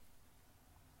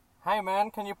Hey man,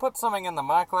 can you put something in the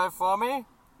microwave for me?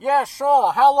 Yeah,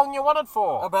 sure. How long you want it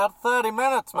for? About 30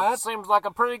 minutes, mate. That seems like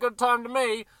a pretty good time to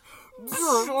me.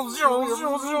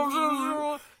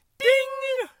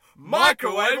 Ding!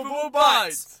 Microwavable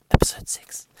bites. Episode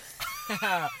 6.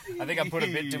 I think I put a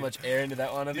bit too much air into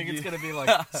that one. I think it's going to be like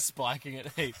spiking it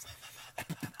heaps.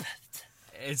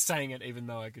 It's saying it even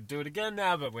though I could do it again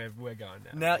now, but we're going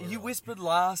now. Now, you whispered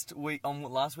last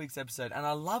week's episode, and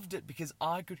I loved it because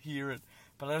I could hear it,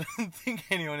 but I don't think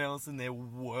anyone else in their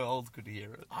world could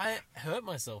hear it. I hurt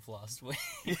myself last week.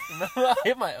 Remember, I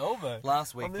hit my elbow.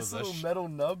 Last week on this was a little metal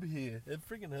nub here. It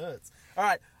freaking hurts. All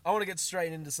right, I want to get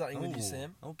straight into something with you,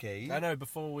 Sam. Okay. I know,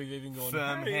 before we've even gone,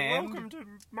 Firm hey, hand. welcome to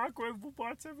Microwavable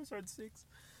Bites episode 6.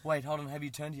 Wait, hold on. Have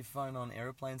you turned your phone on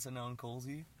airplane so no one calls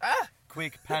you? Ah!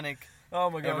 Quick, panic. Oh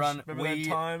my gosh, Everyone, remember that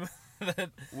time?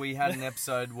 We had an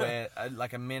episode where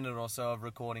like a minute or so of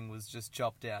recording was just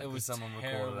chopped out. It was someone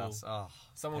terrible. recorded us. Oh,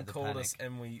 Someone had to called panic. us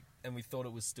and we thought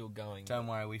it was still going. Don't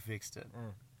worry, we fixed it.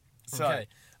 So, Okay,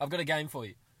 I've got a game for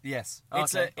you. yes.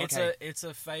 It's okay. it's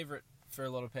a favourite for a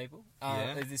lot of people.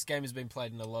 Yeah. This game has been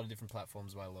played in a lot of different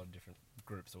platforms by a lot of different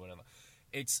groups or whatever.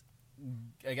 It's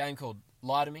a game called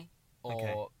Lie to Me or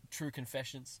Okay. True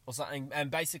Confessions or something.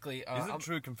 And basically, Isn't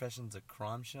True Confessions a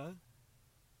crime show?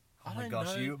 Oh I my don't gosh,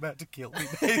 know. are you about to kill me,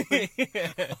 baby?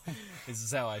 This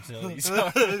is how I tell you.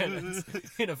 So,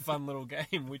 it's in a fun little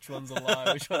game. Which one's a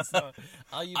lie? Which one's not?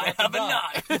 Are you about I have to a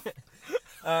die? knife.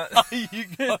 Uh, Are you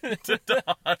going to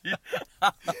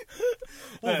die?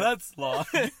 Well, that's lie.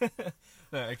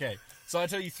 No, okay. So I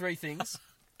tell you 3 things.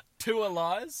 2 are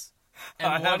lies, and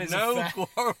I 1 have is no a fact.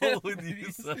 quarrel with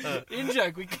you, sir. In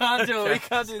joke, we can't do it. We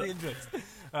can't do the in jokes.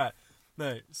 All right.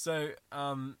 No.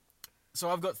 So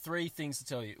I've got 3 things to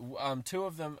tell you. 2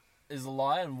 of them is a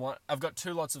lie, and 1. I've got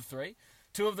 2 lots of 3.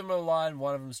 2 of them are a lie, and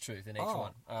 1 of them is truth in each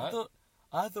one. All right.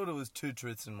 I thought it was 2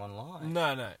 truths and 1 lie.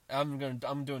 No. I'm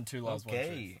doing 2 lies, 1 truth.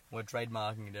 Okay, we're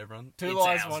trademarking it, everyone. 2 It's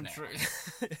lies, ours 1 now.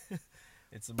 truth.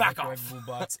 It's a Back off. Microwavable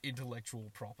Bites intellectual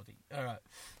property. All right.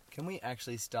 Can we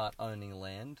actually start owning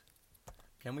land?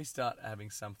 Can we start having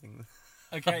something?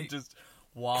 Okay. Just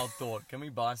wild thought. Can we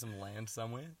buy some land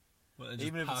somewhere? Well, and just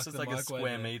Even if park it's just the like a microwave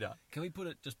square there. meter. Can we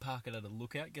just park it at a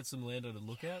lookout, get some land at a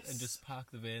lookout, and just park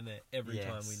the van there every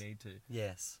time we need to?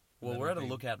 Yes. Well, That we're would at a be-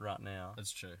 lookout right now,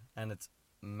 That's true. and it's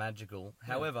magical.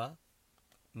 However,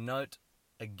 note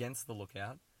against the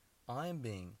lookout, I am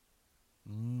being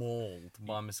mauled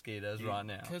by mosquitoes right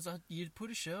now. Because you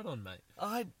put a shirt on, mate.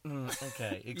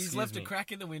 Okay, excuse He's left me. a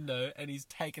crack in the window, and he's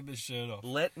taken the shirt off.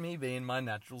 Let me be in my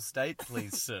natural state,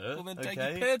 please, sir. Well, then take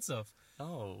okay? your pants off.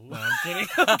 Oh. No, I'm kidding.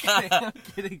 I'm kidding. I'm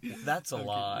kidding. That's a I'm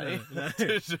lie.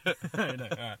 kidding. No. No,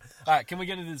 all right, can we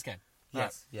get into this game?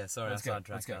 Yes. Yeah, sorry, Let's I go, sidetracked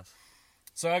let's go. us.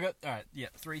 So I got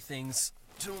 3 things.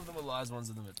 2 of them are lies, 1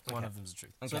 of them one Okay. of them is the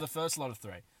truth. Okay. So the first lot of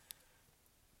 3,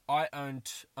 I own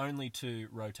only 2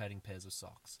 rotating pairs of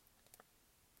socks.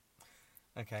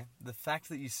 Okay. The fact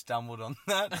that you stumbled on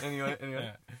that, anyway.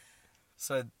 Yeah.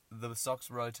 So the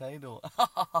socks rotate, or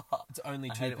It's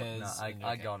only I 2 hate it. pairs. No, and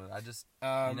I okay. got it. I just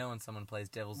Um, you know when someone plays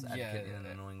devil's advocate in an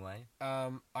annoying way.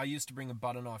 I used to bring a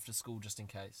butter knife to school just in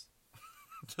case.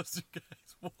 Just in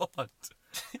case. What?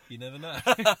 You never know.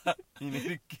 You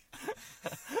need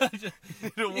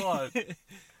to what?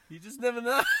 You just never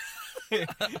know.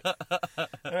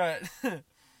 Alright.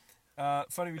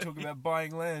 Funny we talk about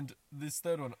buying land. This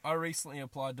third one. I recently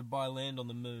applied to buy land on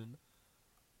the moon.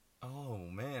 Oh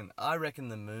man, I reckon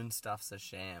the moon stuff's a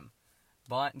sham.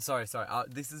 Sorry.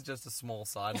 This is just a small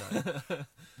side note.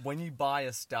 When you buy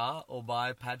a star or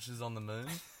buy patches on the moon,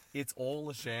 it's all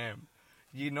a sham.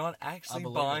 You're not actually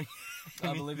believe buying.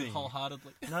 I believe it anything.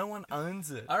 wholeheartedly. No one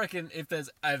owns it. I reckon if there's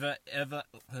ever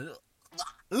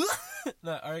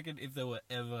no, I reckon if there were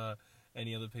ever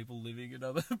any other people living in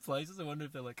other places, I wonder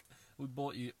if they're like, we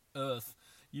bought you Earth.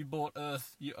 You bought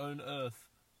Earth. You own Earth.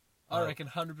 I Oh. reckon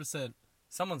 100%.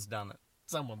 Someone's done it.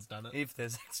 Someone's done it. If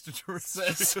there's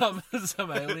extraterrestrials.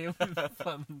 some alien with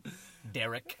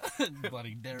Derek.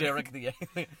 bloody Derek. Derek the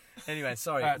alien. Anyway,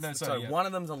 sorry. No, so sorry, yeah. one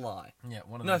of them's a lie. Yeah,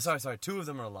 one of No, those. sorry. 2 of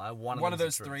them are a lie. One One of of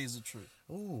them's those a truth. 3 is the truth.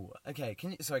 Ooh, okay.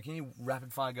 Can you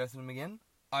rapid fire go through them again?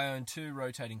 I own 2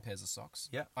 rotating pairs of socks.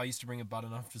 Yeah. I used to bring a butter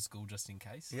knife to school just in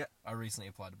case. Yeah. I recently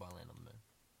applied to buy land on the moon.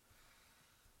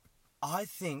 I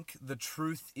think the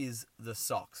truth is the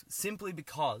socks. Simply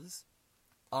because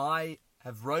I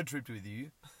have road tripped with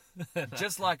you.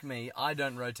 Just like me, I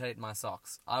don't rotate my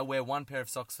socks. I wear 1 pair of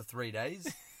socks for 3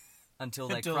 days until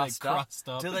they Until crust they crust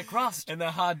up. Until they crust. And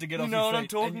they're hard to get You off know your what feet. I'm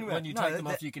talking And about. when you No, take them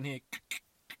off, that- you can hear...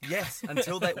 Yes,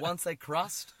 once they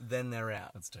crust, then they're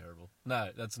out. That's terrible. No,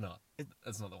 that's not.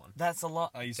 That's not the one. That's a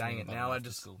lot. I used to Dang bring it! a butter Now knife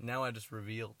to school. I just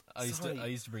revealed. I used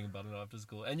Sorry. to bring a butter knife to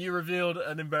school, and you revealed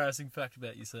an embarrassing fact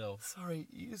about yourself. Sorry,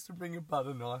 you used to bring a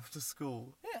butter knife to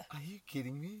school. Yeah. Are you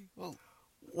kidding me? Well,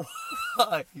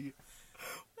 Why?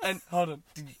 And hold on,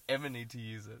 did you ever need to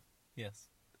use it? yes.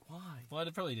 Why? Well, I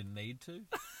probably didn't need to,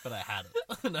 but I had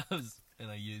it,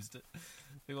 and I used it.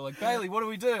 People were like, Bailey, what do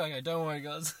we do? I go, don't worry,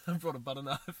 guys. I brought a butter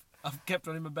knife. I've kept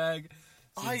it in my bag.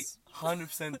 I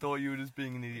 100% thought you were just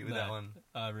being an idiot with that No, one.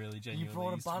 I really You genuinely brought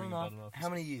a used to butter bring knife. to How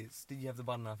many years did you have the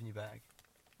butter knife in your bag?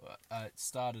 It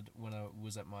started when I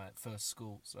was at my first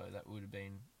school, so that would have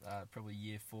been probably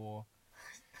year 4,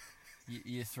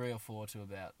 year 3 or 4 to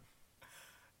about,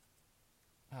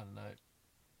 I don't know,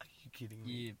 Are you kidding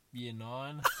me? year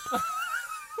 9.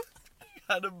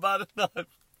 Had a butter knife.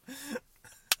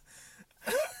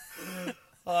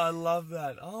 Oh, I love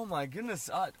that. Oh my goodness,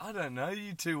 I don't know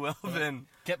you too well then.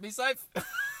 Kept me safe.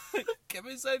 Kept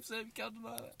me safe, Sam. You can't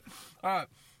deny that. All right.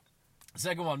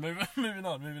 Second one. Moving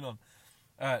on. All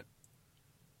right.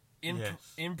 Yes.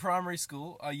 In primary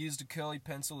school, I used a curly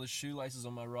pencil as shoelaces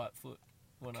on my right foot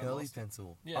when I Curly lost.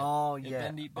 pencil. Yeah. Oh A yeah.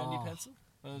 bendy Oh, pencil.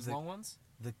 Those the- long ones.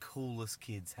 The coolest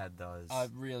kids had those.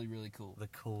 Really, really cool. The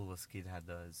coolest kid had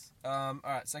those. All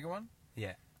right. Second one.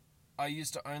 Yeah. I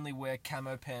used to only wear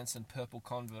camo pants and purple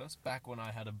Converse back when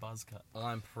I had a buzz cut.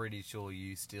 I'm pretty sure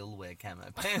you still wear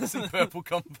camo pants and purple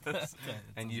Converse,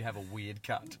 and you have a weird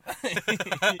cut.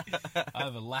 I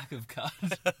have a lack of cut.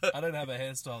 I don't have a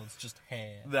hairstyle. It's just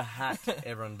hair. The hat,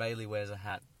 everyone, Bailey wears a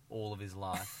hat all of his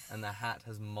life, and the hat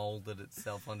has moulded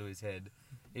itself onto his head.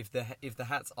 If the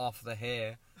hat's off the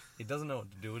hair, it doesn't know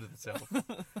what to do with itself.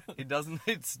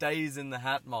 It stays in the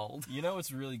hat mold. You know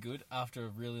what's really good? After a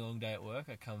really long day at work,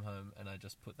 I come home and I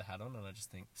just put the hat on and I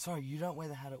just think, Sorry, you don't wear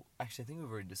the hat at... Actually, I think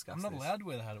we've already discussed I'm not this. allowed to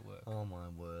wear the hat at work. Oh my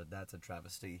word, that's a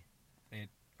travesty.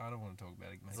 I don't want to talk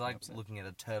about it. It's like looking at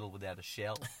a turtle without a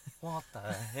shell. What the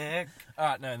heck?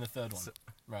 Alright, no, and the third one.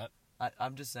 Right.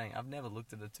 I'm just saying, I've never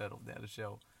looked at a turtle without a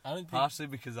shell. I don't think... Partially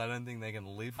because I don't think they can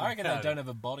live I reckon without they don't it. have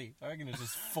a body. I reckon it's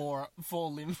just four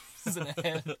limbs and a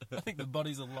head. I think the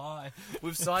body's a lie.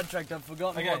 We've sidetracked. I've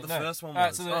forgotten Okay, what the no. first one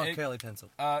Alright, was. so the- curly pencil.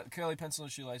 Curly pencil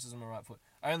and shoelaces on my right foot.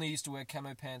 I only used to wear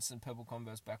camo pants and purple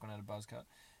Converse back when I had a buzz cut.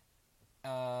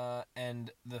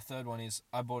 And the third one is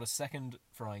I bought a second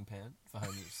frying pan for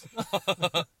home use.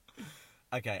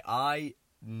 Okay, I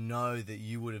know that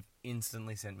you would have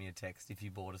instantly sent me a text if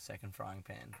you bought a second frying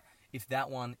pan. If that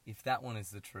one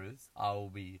is the truth, I will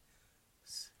be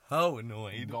so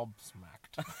annoyed.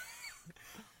 Gobsmacked.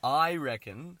 I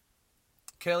reckon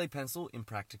curly pencil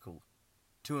impractical,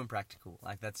 too impractical.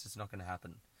 Like that's just not going to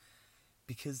happen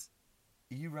because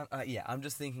you run. Yeah, I'm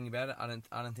just thinking about it. I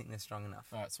don't think they're strong enough.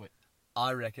 Alright, sweet.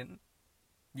 I reckon.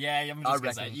 Yeah, I'm I just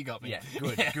going to reckon. say, you got me. Yeah,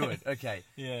 good. Okay.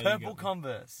 Yeah, you Purple got me.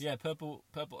 Converse. Yeah, purple.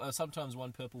 Sometimes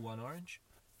one purple, one orange,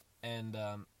 and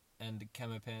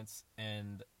camo pants,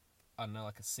 and I don't know,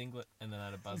 like a singlet, and then I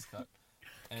had a buzz cut.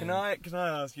 Can I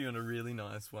ask you in a really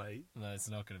nice way? No, it's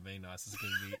not going to be nice. It's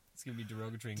going to be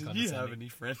derogatory and Did you condescending. have any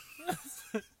friends?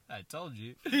 I told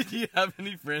you. Did you have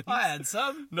any friends? I had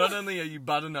some. Not only are you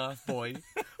butter knife boy,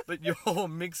 but your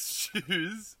mixed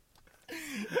shoes.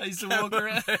 I used to walk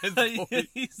around. Pants, I boy.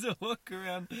 used to walk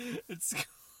around at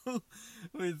school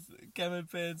with camo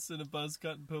pants and a buzz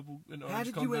cut and purple and orange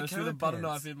did you wear Converse with a camo butter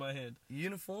pants? knife in my hand.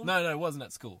 Uniform? No, it wasn't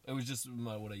at school. It was just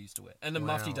what I used to wear. And a Wow.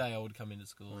 mufti day, I would come into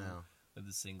school Wow. with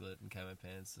a singlet and camo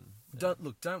pants. And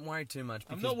Don't worry too much.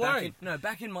 I'm Because not worried.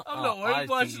 Back in my. I'm not worried. I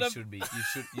Why think should you I- should be.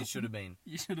 You should have been.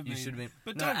 you should have been. You should have been.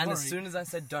 But no, don't and worry. as soon as I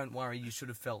said don't worry, you should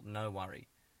have felt no worry.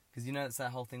 Because you know it's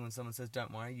that whole thing when someone says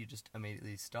don't worry, you just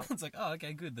immediately stop. It's like, oh,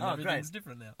 okay, good. Then Oh, everything's great.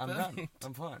 different now. I'm done. Perfect.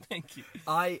 I'm fine. Thank you.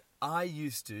 I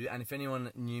used to, and if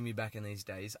anyone knew me back in these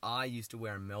days, I used to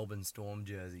wear a Melbourne Storm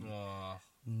jersey. Oh,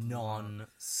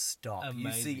 Non-stop.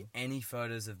 You see Amazing. any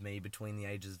photos of me between the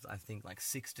ages, I think, like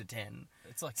 6 to 10.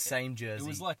 it's like Same jersey. It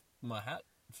was like my hat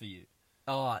for you.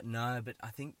 Oh, no, but I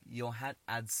think your hat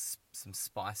adds some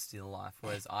spice to your life,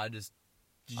 whereas I just...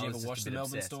 Did I you was ever just watch a the bit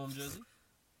Melbourne obsessed. Storm jersey?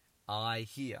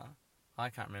 I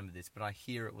can't remember this, but I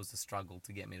hear it was a struggle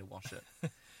to get me to wash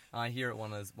it. I hear it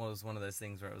was one of those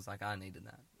things where it was like, I needed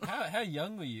that. How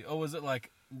young were you? Or was it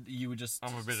like you were just...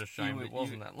 I'm a bit ashamed you it were-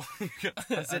 wasn't you- that long ago.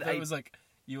 I said thought it 8, was like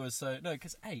you were so... No,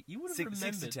 because 8, you would have 6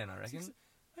 remembered... to 10, I reckon.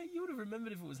 Hey, you would have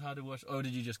remembered if it was hard to wash. Or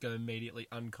did you just go immediately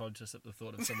unconscious at the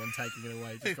thought of someone taking it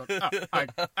away? Just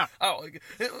gone, Oh,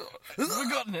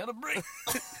 forgotten how to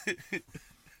breathe.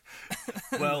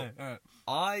 well, Alright.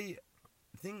 I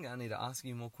think I need to ask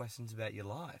you more questions about your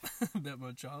life. About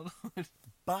my childhood.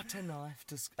 Butter knife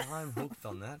to... I'm hooked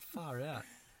on that. Far out.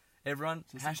 Everyone,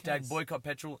 Just in hashtag case. boycott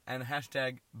petrol and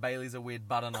hashtag Bailey's a weird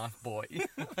butter knife boy.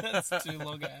 That's too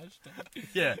long a hashtag.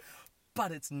 Yeah.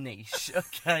 But it's niche,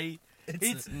 okay?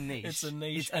 It's a- niche. It's a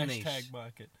niche It's a hashtag niche.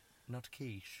 market. Not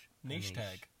quiche. A Niche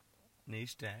tag.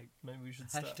 Niche tag. Maybe we should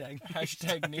start. Hashtag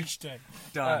Hashtag niche tag.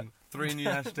 Done. 3 new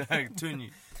hashtag, 2 new.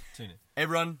 Tune in.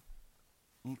 Everyone,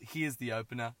 here's the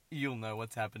opener. You'll know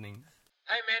what's happening.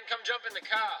 Hey man, come jump in the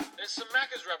car. There's some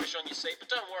Macca's rubbish on your seat, but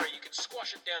don't worry, you can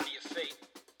squash it down to your feet.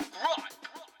 Right.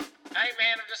 Hey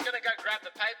man, I'm just gonna go grab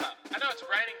the paper. I know it's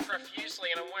raining profusely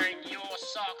and I'm wearing your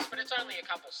socks, but it's only a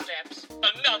couple steps.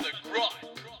 Another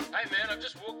gripe. Hey man, I've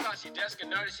just walked past your desk and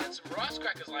noticed you had some rice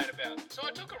crackers laying about, so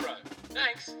I took a row.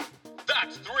 Thanks.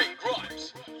 That's 3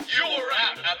 gripes. You're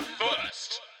out at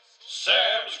first.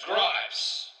 Sam's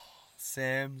Gripes.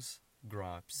 Sam's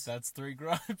Gripes. That's 3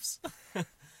 gripes.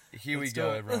 Here we Let's go,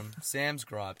 do it. everyone. Sam's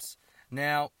Gripes.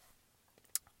 Now,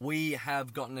 we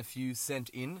have gotten a few sent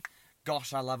in.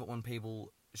 Gosh, I love it when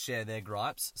people share their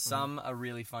gripes. Some are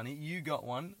really funny. You got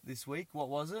one this week. What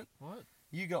was it? What?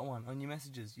 You got one on your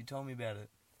messages. You told me about it.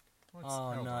 What's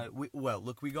Oh, hold no. on. Well,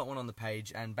 look, we got one on the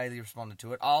page, and Bailey responded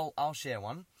to it. I'll share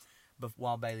one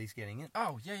while Bailey's getting it.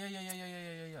 Oh,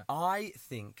 yeah. I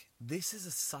think this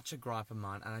is such a gripe of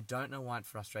mine, and I don't know why it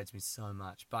frustrates me so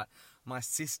much, but my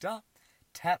sister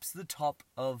taps the top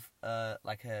of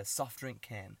like a soft drink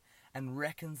can and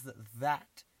reckons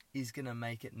that is going to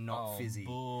make it not fizzy.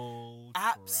 Bull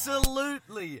crap.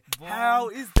 Absolutely. Bull How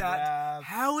is that? crap.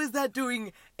 How is that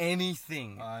doing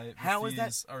anything? How is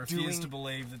that I refuse doing? to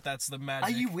believe that that's the magic.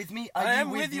 Are you with me? I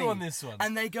am with with you me? on this one.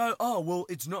 And they go, "Oh, well,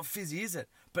 it's not fizzy, is it?"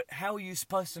 But how are you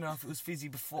supposed to know if it was fizzy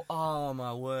before? Oh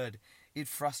my word, it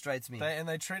frustrates me.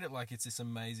 They treat it like it's this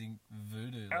amazing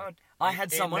voodoo. Like, I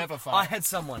had it someone. never fails. I had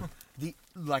someone.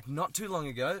 Not too long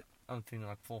ago. I'm thinking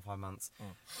like 4 or 5 months.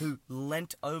 Who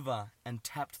leant over and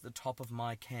tapped the top of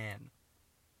my can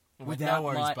no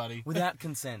worries, buddy. without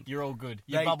consent. You're all good.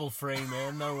 You're They- bubble free,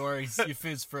 man. No worries. You're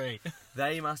fizz free.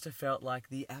 They must have felt like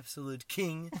the absolute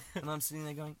king, and I'm sitting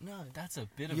there going, "No, That's a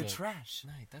bit of you're a trash."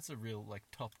 Mate, that's a real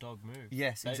top dog move.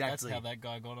 Yes, exactly. That's how that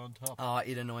guy got on top. Oh,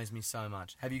 it annoys me so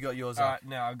much. Have you got yours All up? right,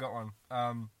 now I've got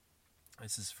one.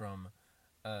 This is from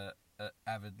an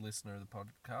avid listener of the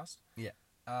podcast. Yeah.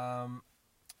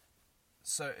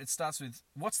 So it starts with,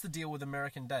 what's the deal with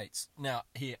American dates? Now,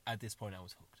 here, at this point, I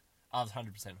was hooked. I was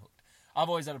 100% hooked. I've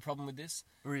always had a problem with this.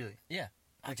 Really? Yeah.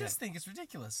 I Okay. just think it's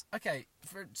ridiculous. Okay,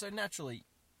 so naturally,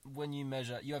 when you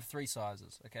measure, you have 3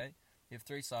 sizes, okay? You have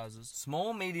 3 sizes.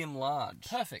 Small, medium, large.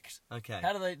 Perfect. Okay.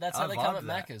 That's how I they come vibe at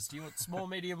that. Macca's. Do you want small,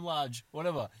 medium, large,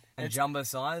 whatever? And It's- jumbo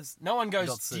size? no one goes,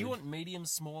 got do you sued. want medium,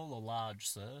 small, or large,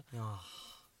 sir? Oh,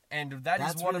 And that is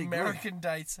That's what really good. American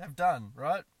dates have done,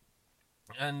 right?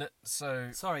 And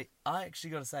so... sorry, I actually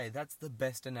got to say, that's the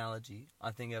best analogy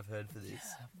I think I've heard for this.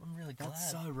 Yeah, I'm really glad.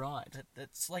 That's so right.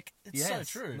 That's like, it's Yes,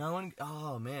 so true. No one.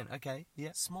 Oh man. Okay. Yeah.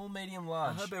 Small, medium, I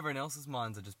large. hope everyone else's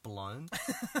minds are just blown.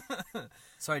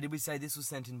 Sorry, did we say this was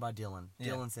sent in by Dylan?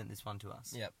 Yeah. Dylan sent this one to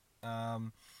us. Yep.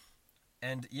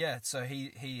 And yeah, so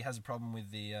he has a problem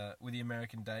with the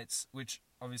American dates, which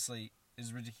obviously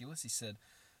is ridiculous. He said,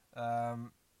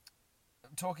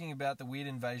 talking about the weird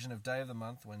invasion of day of the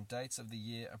month when dates of the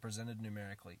year are presented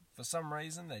numerically. For some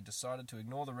reason, they decided to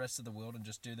ignore the rest of the world and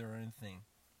just do their own thing.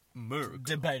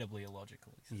 Debatably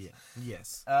illogical. Yeah.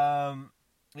 Yes.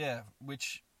 Yeah,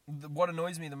 what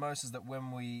annoys me the most is that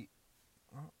when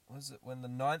when the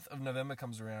 9th of November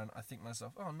comes around, I think to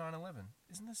myself, oh, 9/11.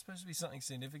 Isn't there supposed to be something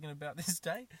significant about this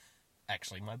day?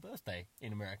 Actually, my birthday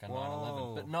in America,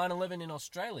 9/11. But 9/11 in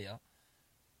Australia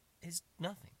is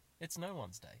nothing. It's no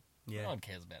one's day. Yeah. No one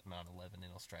cares about 9/11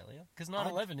 in Australia. Because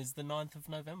 9/11 is the 9th of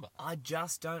November. I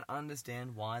just don't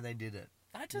understand why they did it.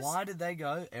 I just... Why did they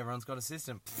go? Everyone's got a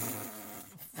system.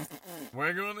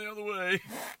 We're going the other way.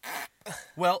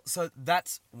 Well, so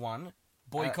that's one.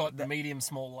 Boycott the medium,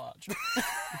 small, large.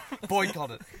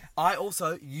 Boycott it.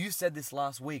 You said this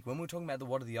last week when we were talking about the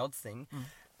what are the odds thing.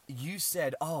 You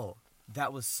said, "Oh,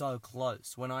 that was so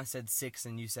close." When I said 6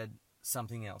 and you said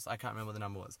something else, I can't remember what the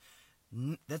number was.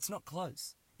 That's not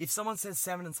close. If someone says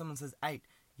 7 and someone says 8,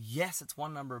 yes, it's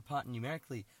one number apart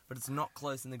numerically, but it's not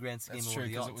close in the grand scheme That's of true, all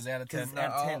the because odds. it was out of 10. It's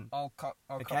out of 10. I'll cop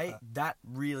Okay, that. that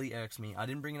really irks me. I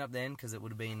didn't bring it up then because it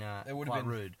would have been It would have quite been-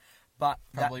 rude. But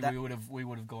Probably that, we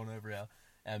would have gone over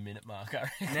our minute mark. I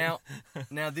reckon.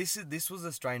 now this was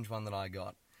a strange one that I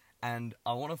got, and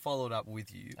I want to follow it up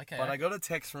with you. Okay. But I got a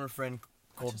text from a friend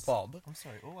called Bob. I'm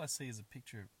sorry, all I see is a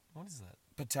picture. What is that?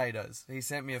 Potatoes. He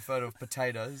sent me a photo of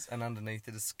potatoes, and underneath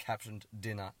it is captioned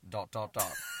dinner ...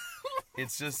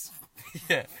 It's just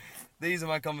yeah. These are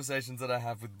my conversations that I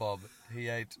have with Bob. He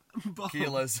ate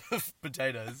kilos of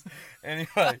potatoes.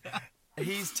 Anyway,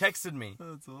 he's texted me.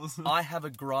 That's awesome. I have a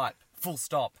gripe. Full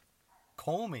stop.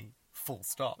 Call me. Full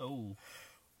stop. Oh,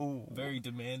 Ooh. very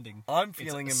demanding. I'm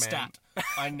feeling it's a man. stat.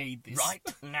 I need this Right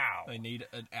now. I need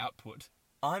an output.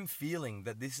 I'm feeling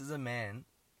that this is a man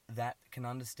that can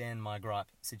understand my gripe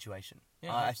situation.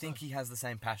 Yeah, I I hope think so. he has the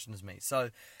same passion as me. So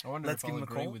I wonder let's if give I'll him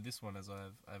a agree call. with this one as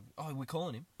I've. Oh, we're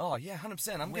calling him. Oh yeah,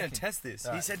 100%. I'm going Wicked. to test this. He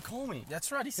Alright. said call me.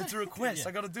 That's right. He said It's a request. Yeah.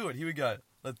 I got to do it. Here we go.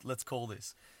 Let's call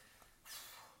this.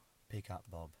 Pick up,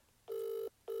 Bob.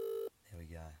 There we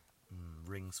go.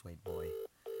 Ring, sweet boy.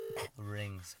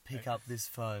 Rings. Pick up this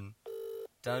phone.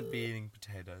 Don't be eating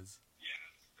potatoes.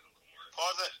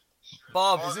 Pause it.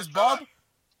 Bob, Is this Bob?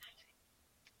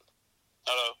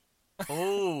 Hello.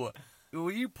 Oh,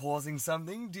 were you pausing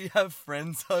something? Do you have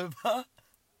friends over? Well,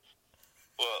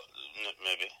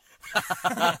 maybe.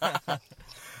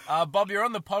 Bob, you're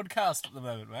on the podcast at the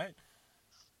moment, mate.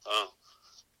 Oh.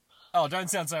 Oh, don't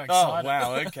sound so Oh, excited.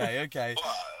 wow. Okay.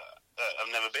 Well,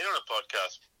 I've never been on a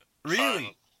podcast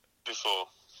Really? before.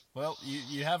 Well,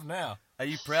 you have now. Are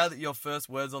you proud that your first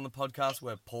words on the podcast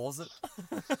were pause it?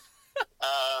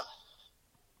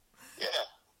 Yeah.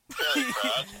 Fairly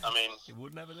proud. I mean, You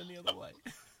wouldn't have it any other way.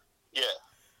 yeah.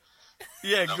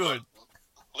 Yeah, I've good. got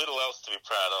little else to be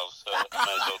proud of, so I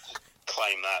may as well just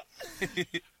claim that.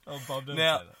 Oh, Bob, don't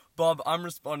Now, say that. Bob, I'm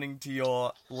responding to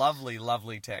your lovely,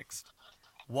 lovely text.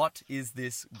 What is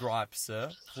this gripe,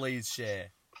 sir? Please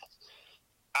share.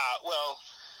 Well,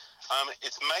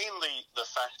 it's mainly the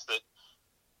fact that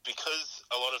because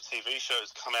a lot of TV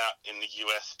shows come out in the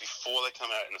US before they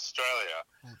come out in Australia,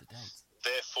 Oh, the dates.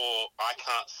 therefore I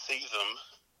can't see them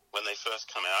when they first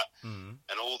come out, Mm.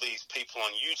 and all these people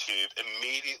on YouTube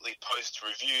immediately post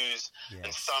reviews and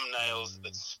Yes. thumbnails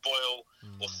that spoil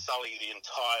or sully the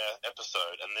entire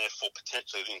episode, and therefore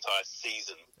potentially the entire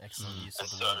season, Excellent use and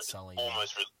of the so word it Sully.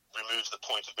 almost removes the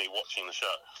point of me watching the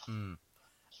show.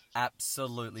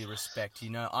 Absolutely respect. You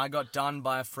know, I got done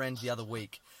by a friend the other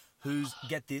week who's,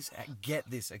 get this,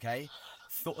 okay?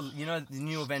 You know, the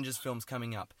new Avengers film's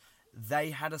coming up.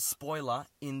 They had a spoiler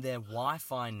in their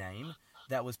Wi-Fi name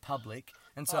that was public,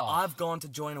 and so Oh. I've gone to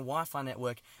join a Wi-Fi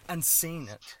network and seen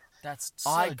it. That's so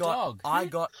I dog.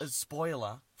 got a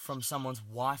spoiler from someone's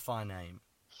Wi-Fi name.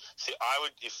 See, I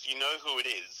would, if you know who it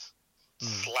is, Hmm.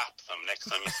 slap them next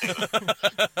time you see them.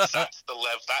 That's the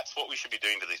level. That's what we should be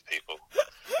doing to these people.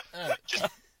 Just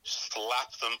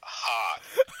slap them hard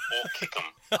or kick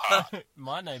them hard.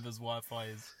 My neighbour's Wi-Fi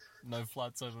is no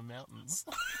flights over mountains.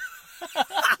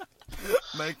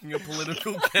 Making a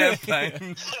political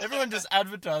campaign. Everyone just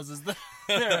advertises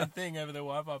their own thing over their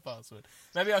Wi-Fi password.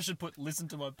 Maybe I should put listen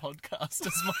to my podcast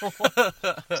as more.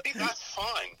 See, that's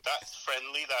fine. That's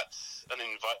friendly. That's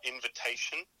an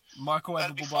invitation.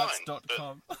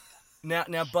 Microwavablebites.com. Now,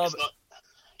 Bob, It's not.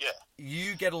 Yeah.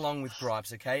 you get along with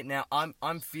gripes, okay? Now,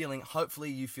 I'm feeling, hopefully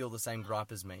you feel the same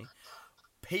gripe as me.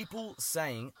 People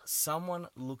saying someone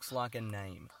looks like a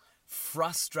name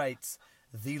frustrates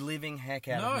the living heck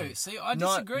out of me. No, see, I No,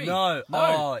 disagree. no.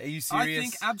 Oh, are you serious? I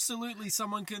think absolutely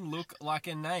someone can look like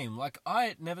a name. Like,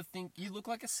 I never think you look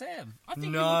like a Sam. I think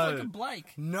you No. look like a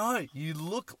Blake. No,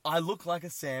 I look like a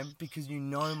Sam because you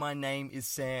know my name is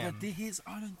Sam. But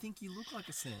I don't think you look like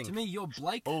a Sam. To me, you're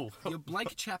Blake. Oh. You're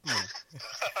Blake Chapman.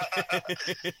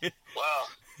 Well,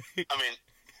 I mean,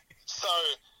 so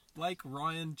Blake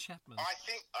Ryan Chapman. I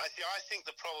think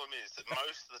the problem is that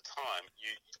most of the time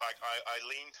I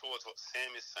lean towards what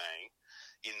Sam is saying,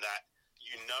 in that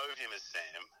you know him as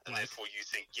Sam, and Right. therefore you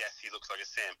think, yes, he looks like a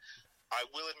Sam. I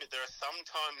will admit there are some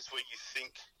times where you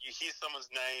think you hear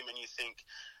someone's name and you think,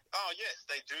 oh yes,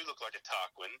 they do look like a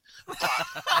Tarquin, but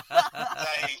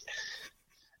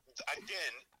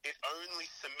again, it only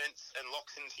cements and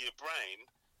locks into your brain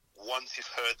once you've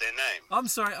heard their name. I'm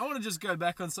sorry, I want to just go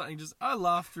back on something. I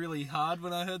laughed really hard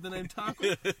when I heard the name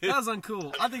Tarquin. That was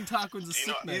uncool. I think Tarquin's a Do you sick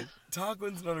not- name.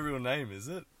 Tarquin's not a real name, is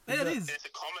it? Yeah, it is. It's a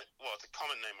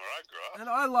common name where I grew up. And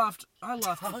I laughed.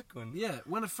 Tarquin? Yeah,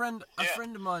 when a friend Yeah.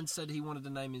 of mine said he wanted to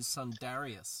name his son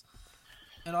Darius,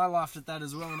 and I laughed at that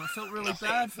as well, and I felt really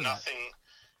bad for that. Nothing.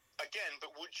 Again,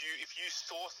 but would you, if you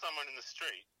saw someone in the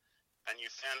street and you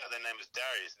found out their name was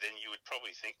Darius, then you would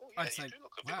probably think, oh yeah, I'd you say, do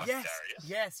look a bit wow. like Yes, Darius.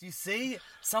 yes. You see,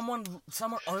 someone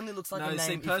only looks like No, a name.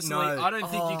 see, if- personally, no. I don't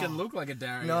think you Oh. can look like a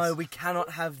Darius. No, we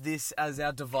cannot have this as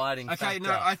our dividing Okay, factor.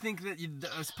 no, I think that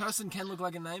a person can look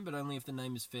like a name, but only if the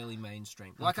name is fairly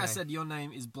mainstream. Like I Okay. said, your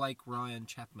name is Blake Ryan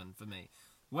Chapman for me.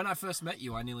 When I first met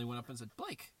you, I nearly went up and said,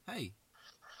 Blake, hey,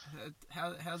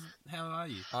 how are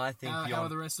you? I think how you're- are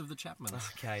the rest of the Chapmans?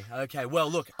 Okay. Well,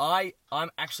 look, I'm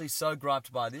actually so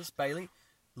griped by this, Bailey.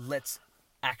 let's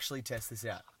actually test this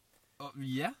out.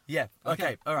 Yeah. Yeah.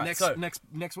 Okay. All right.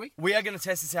 Next week. We are going to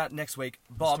test this out next week.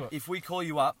 do Bob, it. if we call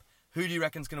you up, who do you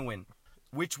reckon's going to win?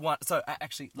 Which one? So,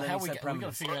 actually, let How me we set got to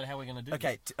parameters. figure out how we're going to do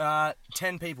Okay, this.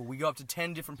 10 people. We go up to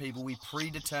 10 different people. We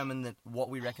predetermine that what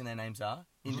we reckon their names are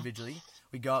individually.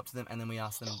 We go up to them and then we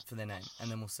ask them for their name, and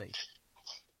then we'll see.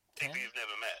 People you've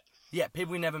never met. Yeah,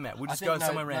 people we never met. We'll I just think go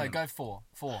somewhere random. No, go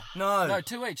four. No.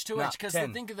 Two each, Nah, because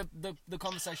 10. think of the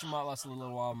conversation might last a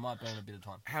little while, might burn a bit of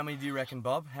time. How many do you reckon,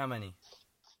 Bob? How many?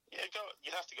 Yeah,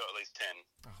 you have to go at least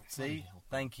 10. See?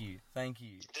 Thank you.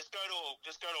 Just go to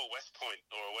a West Point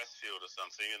or a Westfield or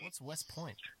something, and What's West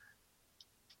Point?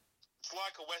 it's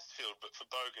like a Westfield but for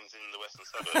bogans in the western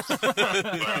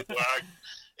suburbs.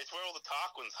 It's where all the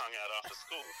Tarquins hung out after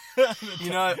school.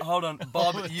 You know, hold on.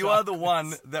 Bob, you are the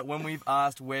one that when we've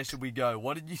asked where should we go,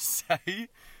 what did you say?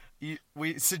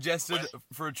 We suggested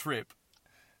for a trip.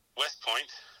 West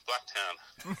Point,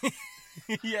 Blacktown.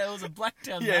 Yeah, it was a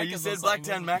Blacktown. Yeah, Macca's you or said something,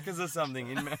 Blacktown wasn't Macca's or something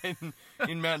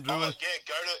in Mount Oh, Druitt. yeah,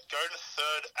 go to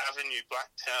 3rd Avenue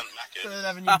Blacktown it? Macca's. 3rd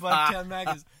Avenue Blacktown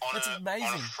Macca's. on That's a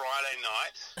amazing. Friday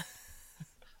night,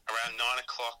 around 9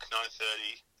 o'clock,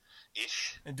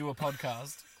 9:30-ish, And do a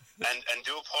podcast. and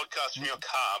do a podcast from your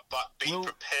car, but be We'll-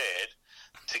 prepared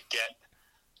to get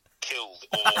killed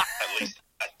or at least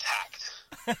attacked.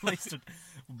 At least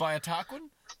by a Tarquin.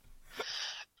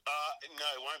 No,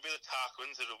 it won't be the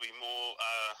Tarquins. It'll be more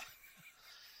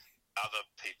other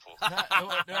people.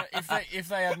 No, if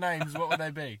they had names, what would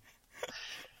they be?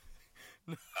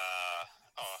 Who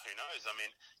knows? I mean,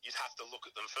 you'd have to look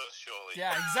at them first, surely.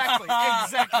 Yeah,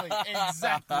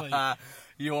 exactly.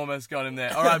 You almost got him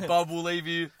there. All right, Bob, we'll leave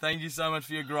you. Thank you so much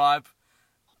for your gripe.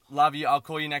 Love you. I'll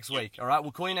call you next week. All right,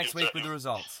 we'll call you next week with the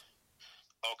results.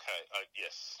 Okay,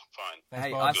 yes, fine. Thanks,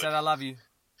 Hey, Bob. I said I love you.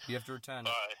 You have to return it.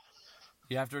 Bye.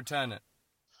 You have to return it.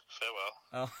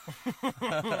 Farewell.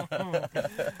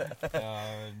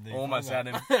 Almost had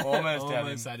him.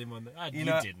 Almost had him on the. You You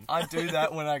know, didn't. I do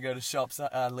that when I go to shops.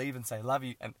 I leave and say love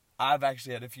you, and I've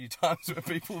actually had a few times where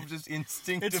people have just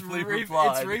instinctively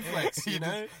replied. It's reflex, you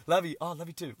know. Love you. Oh, love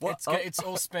you too. What? It's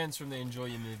all Spence from the Enjoy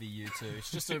Your Movie You Too.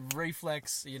 It's just a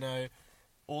reflex, you know.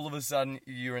 All of a sudden,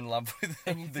 you're in love with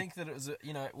And you think that it was,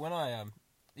 when I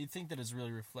you'd think that it's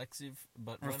really reflexive,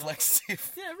 but when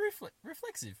reflexive. yeah,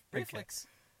 reflexive,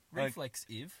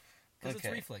 reflexive, because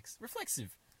Okay. it's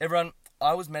reflexive. Everyone,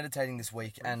 I was meditating this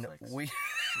week, and Reflex. we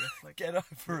get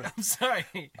over it. I'm sorry.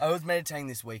 I was meditating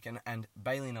this week, and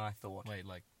Bailey and I thought. Wait,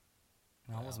 like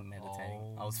No, I wasn't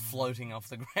meditating. Oh. I was floating off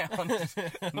the ground.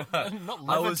 not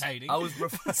I was. levitating.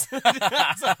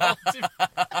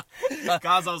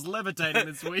 Guys, I was levitating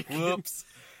this week. Whoops.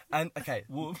 And okay,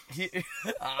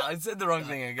 I said the wrong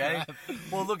thing. Okay.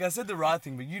 Well, look, I said the right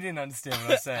thing, but you didn't understand what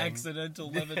I was saying. Accidental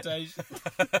levitation.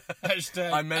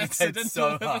 Hashtag I meditate accidental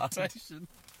so hard. levitation.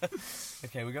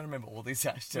 Okay, we got to remember all these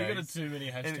hashtags. We got too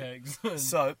many hashtags.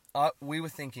 So we were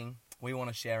thinking we want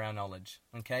to share our knowledge.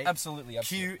 Okay. Absolutely.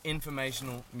 Cue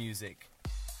informational music.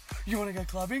 You want to go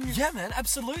clubbing? Yeah, man,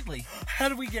 absolutely. How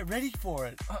do we get ready for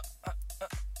it?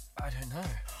 I don't know.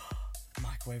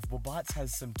 Microwavable Bites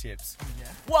has some tips. Yeah.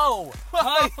 Whoa!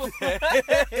 Hi there!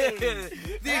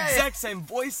 The exact same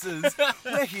voices.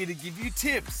 We're here to give you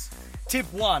tips. Tip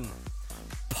 1.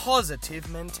 Positive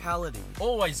mentality.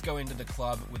 Always go into the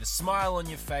club with a smile on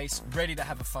your face, ready to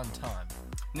have a fun time.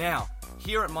 Now,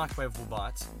 here at Microwavable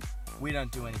Bites, we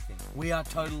don't do anything. We are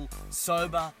total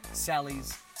sober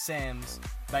Sallys, Sams,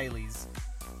 Baileys.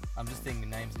 I'm just thinking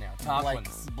names now.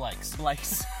 Tarquins.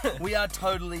 Blake's. We are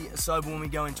totally sober when we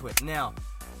go into it. Now,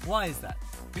 why is that?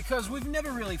 Because we've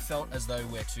never really felt as though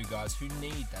we're two guys who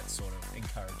need that sort of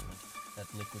encouragement,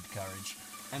 that liquid courage.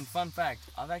 And fun fact,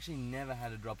 I've actually never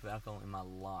had a drop of alcohol in my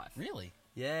life. Really?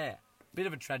 Yeah. Bit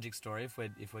of a tragic story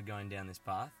if we're going down this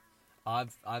path.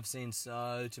 I've seen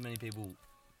too many people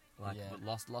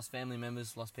lost family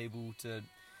members, lost people to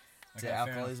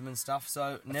alcoholism and stuff.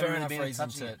 So never Fair really enough been reason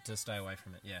touching it. to stay away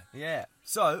from it, yeah. Yeah.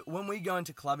 So when we go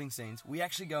into clubbing scenes, we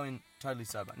actually go in totally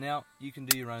sober. Now you can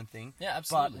do your own thing. Yeah,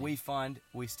 absolutely. But we find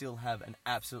we still have an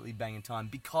absolutely banging time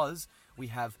because we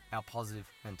have our positive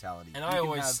mentality. And You I can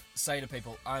always say to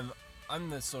people, I'm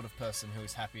the sort of person who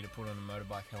is happy to put on a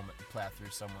motorbike helmet and plough through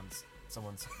someone's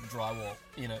drywall,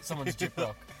 someone's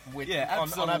gyprock with Yeah, on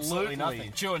absolutely absolutely.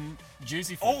 nothing. Chewing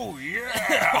juicy food. Oh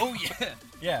yeah. Oh yeah.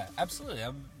 Yeah, absolutely.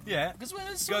 Yeah. Because we're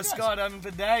Go skydiving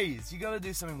for days. You got to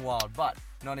do something wild, but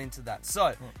not into that.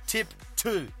 So, tip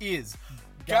 2 is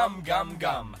gum, gum,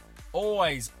 gum.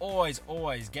 Always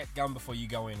get gum before you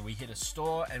go in. We hit a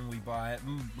store and we buy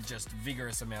just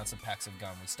vigorous amounts of packs of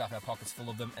gum. We stuff our pockets full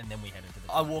of them and then we head into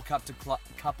the I walk up to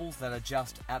couples that are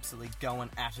just absolutely going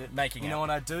at it. Making You out. know what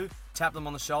I do? Tap them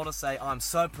on the shoulder, say, I'm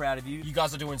so proud of you. You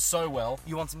guys are doing so well,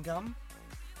 You want some gum?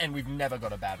 and we've never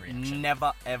got a bad reaction.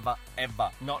 Never, ever, ever.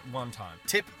 Not one time.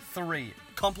 Tip 3.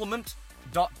 Compliment, ...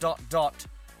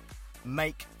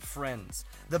 Make friends.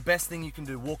 The best thing you can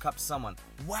do, walk up to someone.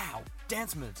 Wow,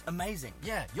 dance moves, amazing.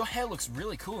 Yeah, your hair looks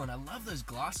really cool, and I love those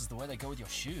glasses, the way they go with your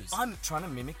shoes. I'm trying to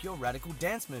mimic your radical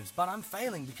dance moves, but I'm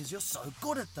failing because you're so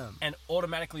good at them. And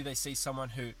automatically they see someone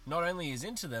who not only is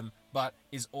into them, but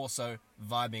is also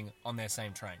vibing on their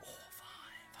same train.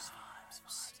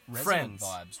 Resonant Friends.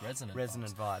 vibes.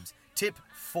 Resonant vibes. Tip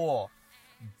 4.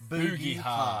 Boogie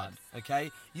hard.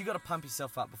 Okay? You got to pump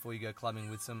yourself up before you go clubbing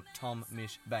with some Tom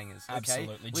Misch bangers. Okay?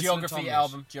 Absolutely. Listen to Geography Tom Misch.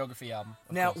 album.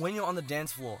 of Now, course. when you're on the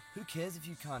dance floor, who cares if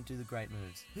you can't do the great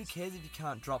moves? Who cares if you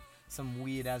can't drop some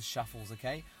weird ass shuffles,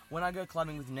 okay? When I go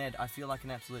clubbing with Ned, I feel like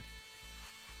an absolute,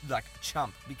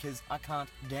 chump because I can't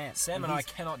dance. Sam and I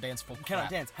he's- cannot dance for cannot crap.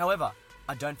 dance. However,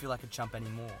 I don't feel like a chump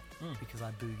anymore because I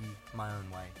boogie my own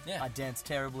way. Yeah. I dance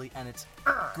terribly and it's...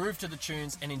 Groove to the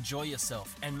tunes and enjoy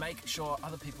yourself, and make sure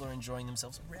other people are enjoying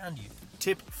themselves around you.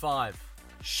 Tip 5.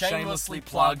 Shamelessly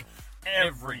plug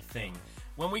everything.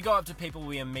 When we go up to people,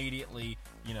 we immediately,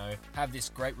 have this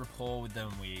great rapport with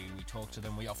them. We talk to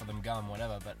them, we offer them gum,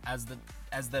 whatever. But as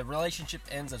the relationship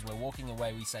ends, as we're walking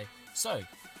away, we say, "So,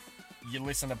 you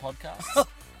listen to podcasts?"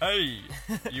 Hey,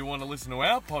 you want to listen to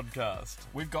our podcast?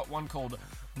 We've got one called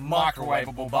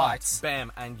Microwavable Bites.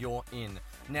 Bam, and you're in.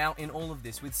 Now, in all of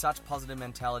this, with such positive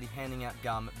mentality, handing out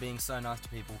gum, being so nice to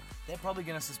people, they're probably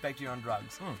going to suspect you're on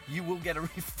drugs. You will get a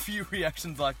few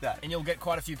reactions like that. And you'll get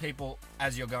quite a few people,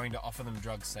 as you're going to offer them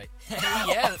drugs, say, "Hey,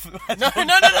 yeah." No.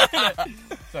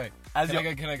 Sorry.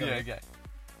 Can I go? Yeah, okay.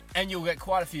 And you'll get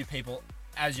quite a few people,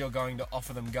 as you're going to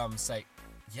offer them gum, say,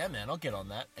 "Yeah, man, I'll get on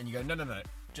that." And you go, "No.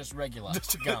 Just regular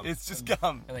gum." It's just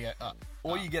gum. And they go, "Oh."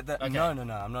 Or you get that, okay. no,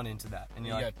 I'm not into that. And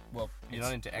You you're go, like, "Well, you're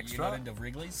not into extra?" You're not into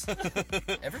Wrigley's?"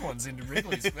 Everyone's into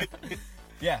Wrigley's. Man.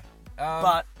 Yeah.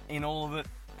 but in all of it,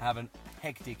 have a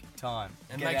hectic time.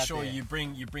 And Get make out sure there. you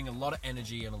bring a lot of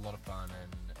energy and a lot of fun,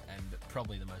 and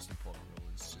probably the most important rule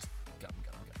is just gum.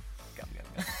 Gum.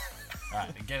 All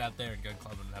right, and get out there and go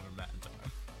clubbing and have a mad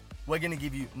time. We're going to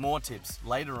give you more tips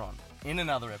later on in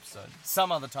another episode,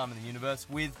 some other time in the universe,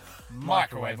 with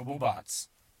Microwavable Bites.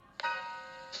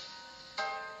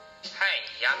 Hey,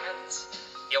 young'uns,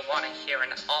 you want to hear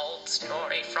an old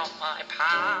story from my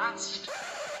past?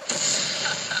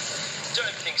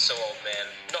 Don't think so, old man.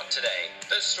 Not today.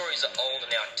 Those stories are old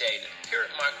and outdated. Here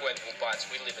at Microwavable Bites,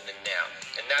 we live in the now.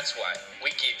 And that's why we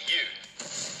give you...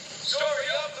 Story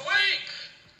of the Week!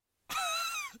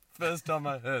 First time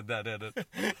I heard that edit.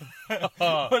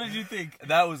 What did you think?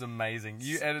 That was amazing.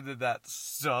 You edited that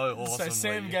so awesomely. So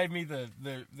Sam gave me the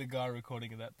guy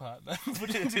recording of that part.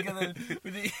 Put it together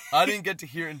with the I didn't get to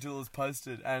hear it until it was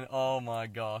posted, and oh my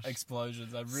gosh.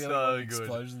 explosions. I really So want good.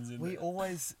 explosions in We there.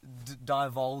 always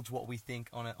divulge what we think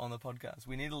on the podcast.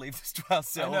 We need to leave this to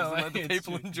ourselves I know, and let the it's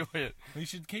people true. enjoy it. We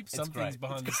should keep It's some things great.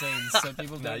 behind the scenes so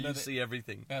people No, don't know you see that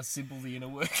everything. how simple the inner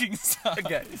workings are.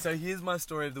 Okay, so here's my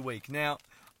story of the week. Now,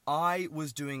 I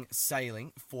was doing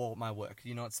sailing for my work.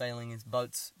 You know what sailing is?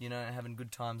 Boats. You know, having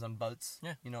good times on boats.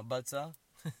 Yeah. You know what boats are?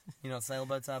 You know what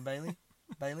sailboats are, Bailey?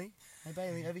 Bailey? Hey,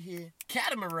 Bailey, over here.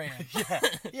 Catamaran.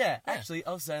 Yeah, actually,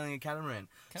 I was sailing a catamaran.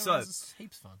 Catamaran So, is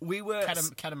heaps fun. we were...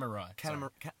 Catamaran.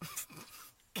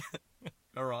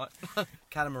 All right.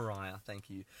 Catamaran, thank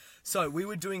you. So, we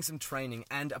were doing some training,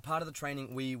 and a part of the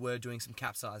training, we were doing some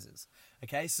capsizes.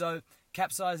 Okay, so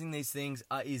capsizing these things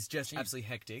is just absolutely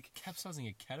hectic. Capsizing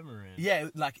a catamaran. Yeah,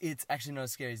 like, it's actually not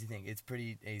as scary as you think. It's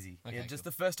pretty easy. Okay, Yeah, just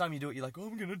cool. the first time you do it, you're like, oh,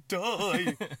 I'm going to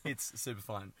die. It's super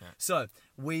fun. Yeah. So,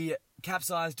 we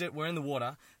capsized it. We're in the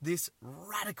water. This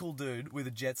radical dude with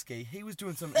a jet ski, he was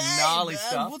doing some gnarly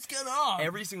stuff. What's going on?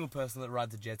 Every single person that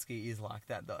rides a jet ski is like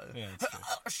that, though. Yeah, it's true.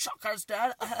 Shockers,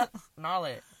 Dad.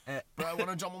 Gnarly. Bro, when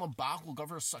I jump on the back, we'll go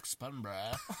for a sick spin, bro.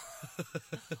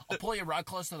 I'll pull you right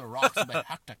close to the rocks and be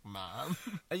hectic, man.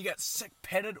 And you get sick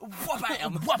petted.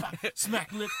 Whoop-bam. Whoppa!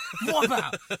 Smack lip.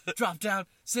 Whoppa! Drop down.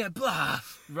 Say blah.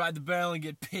 Ride the barrel and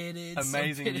get pitted.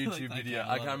 Amazing so pitted YouTube like video. that. I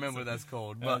love can't it. remember what that's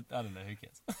called. But But I don't know. Who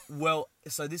cares? well,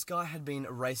 so this guy had been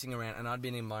racing around, and I'd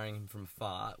been admiring him from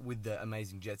afar with the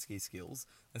amazing jet ski skills.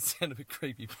 That sounded a bit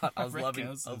creepy, but I was Rick loving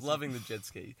Kelso. the jet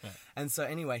ski. Yeah. And so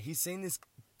anyway, he's seen this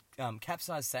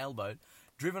capsized sailboat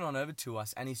driven on over to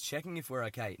us, and he's checking if we're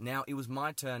okay. Now, it was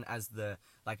my turn as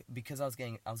because I was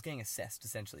getting assessed,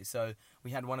 essentially. So we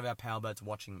had one of our powerboats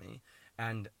watching me,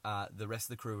 and the rest of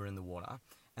the crew were in the water.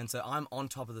 And so I'm on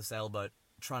top of the sailboat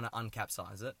trying to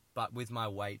uncapsize it, but with my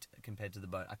weight compared to the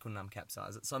boat, I couldn't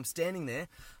uncapsize it. So I'm standing there,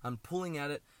 I'm pulling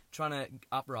at it, trying to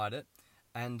upright it,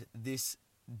 and this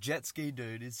jet ski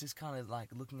dude is just kind of like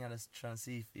looking at us, trying to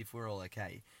see if we're all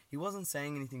okay. He wasn't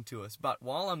saying anything to us, but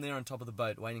while I'm there on top of the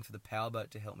boat, waiting for the powerboat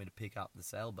to help me to pick up the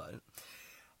sailboat,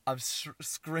 I've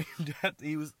screamed at.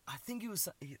 I think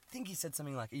he said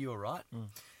something like, "Are you alright?" And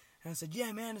I said,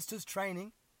 "Yeah, man, it's just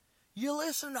training." "You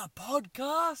listen to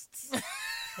podcasts?"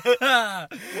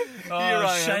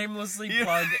 Shamelessly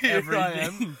plug everything. I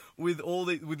am, with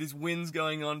this winds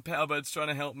going on, powerboat's trying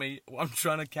to help me. I'm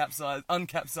trying to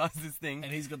uncapsize this thing.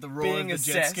 And he's got the roar of the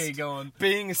jet ski going.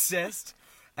 Being assessed.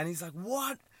 And he's like,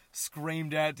 "What?"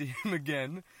 Screamed out to him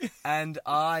again. And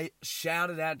I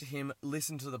shouted out to him,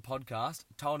 "Listen to the podcast,"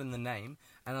 told him the name.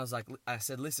 And I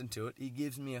said, "Listen to it." He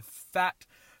gives me a fat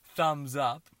thumbs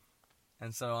up.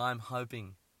 And so I'm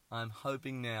hoping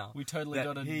now. We totally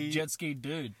got a jet ski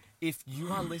dude. If you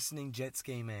are listening, jet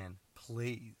ski man,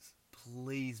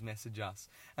 please message us.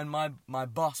 And my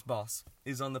boss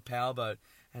is on the powerboat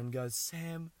and goes,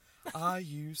 "Sam, are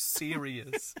you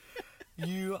serious?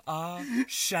 You are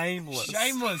shameless."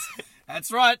 Shameless.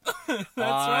 That's right. That's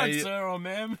right, sir or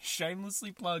ma'am.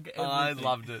 Shamelessly plug everything. I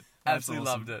loved it. Absolutely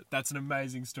awesome. loved it. That's an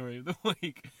amazing story of the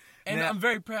week. And Now, I'm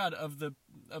very proud of the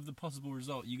possible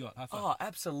result you got. High five. Oh,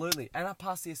 absolutely. And I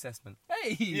passed the assessment.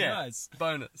 Hey, Yeah, nice.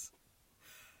 bonus.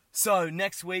 So,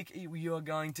 next week, you are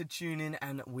going to tune in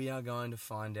and we are going to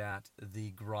find out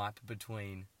the gripe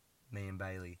between me and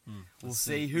Bailey. We'll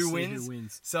see who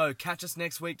wins. So, catch us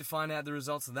next week to find out the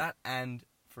results of that and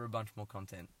for a bunch more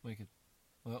content. Wicked.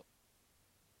 Well,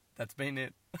 that's been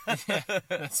it.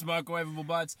 That's Microwavable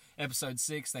Bites, episode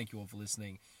 6. Thank you all for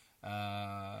listening.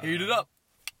 Heat it up.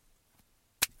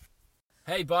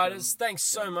 Hey biters, thanks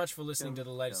so much for listening to the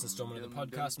latest installment of the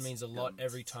podcast. It means a lot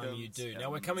every time you do.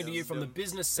 Now we're coming to you from the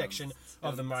business section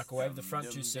of the Microwave, the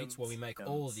front 2 seats where we make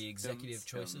all the executive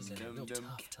choices and real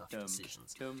tough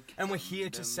decisions. And we're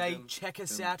here to say check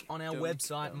us out on our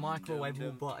website,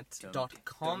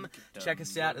 microwavablebites.com. Check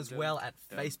us out as well at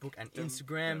Facebook and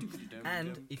Instagram.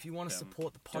 And if you want to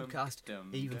support the podcast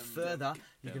even further,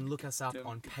 you can look us up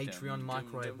on Patreon,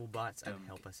 Microwavable Bites, and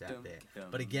help us out there.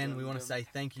 But again, we want to say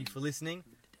thank you for listening.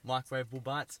 Microwavable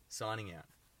Bites, signing out.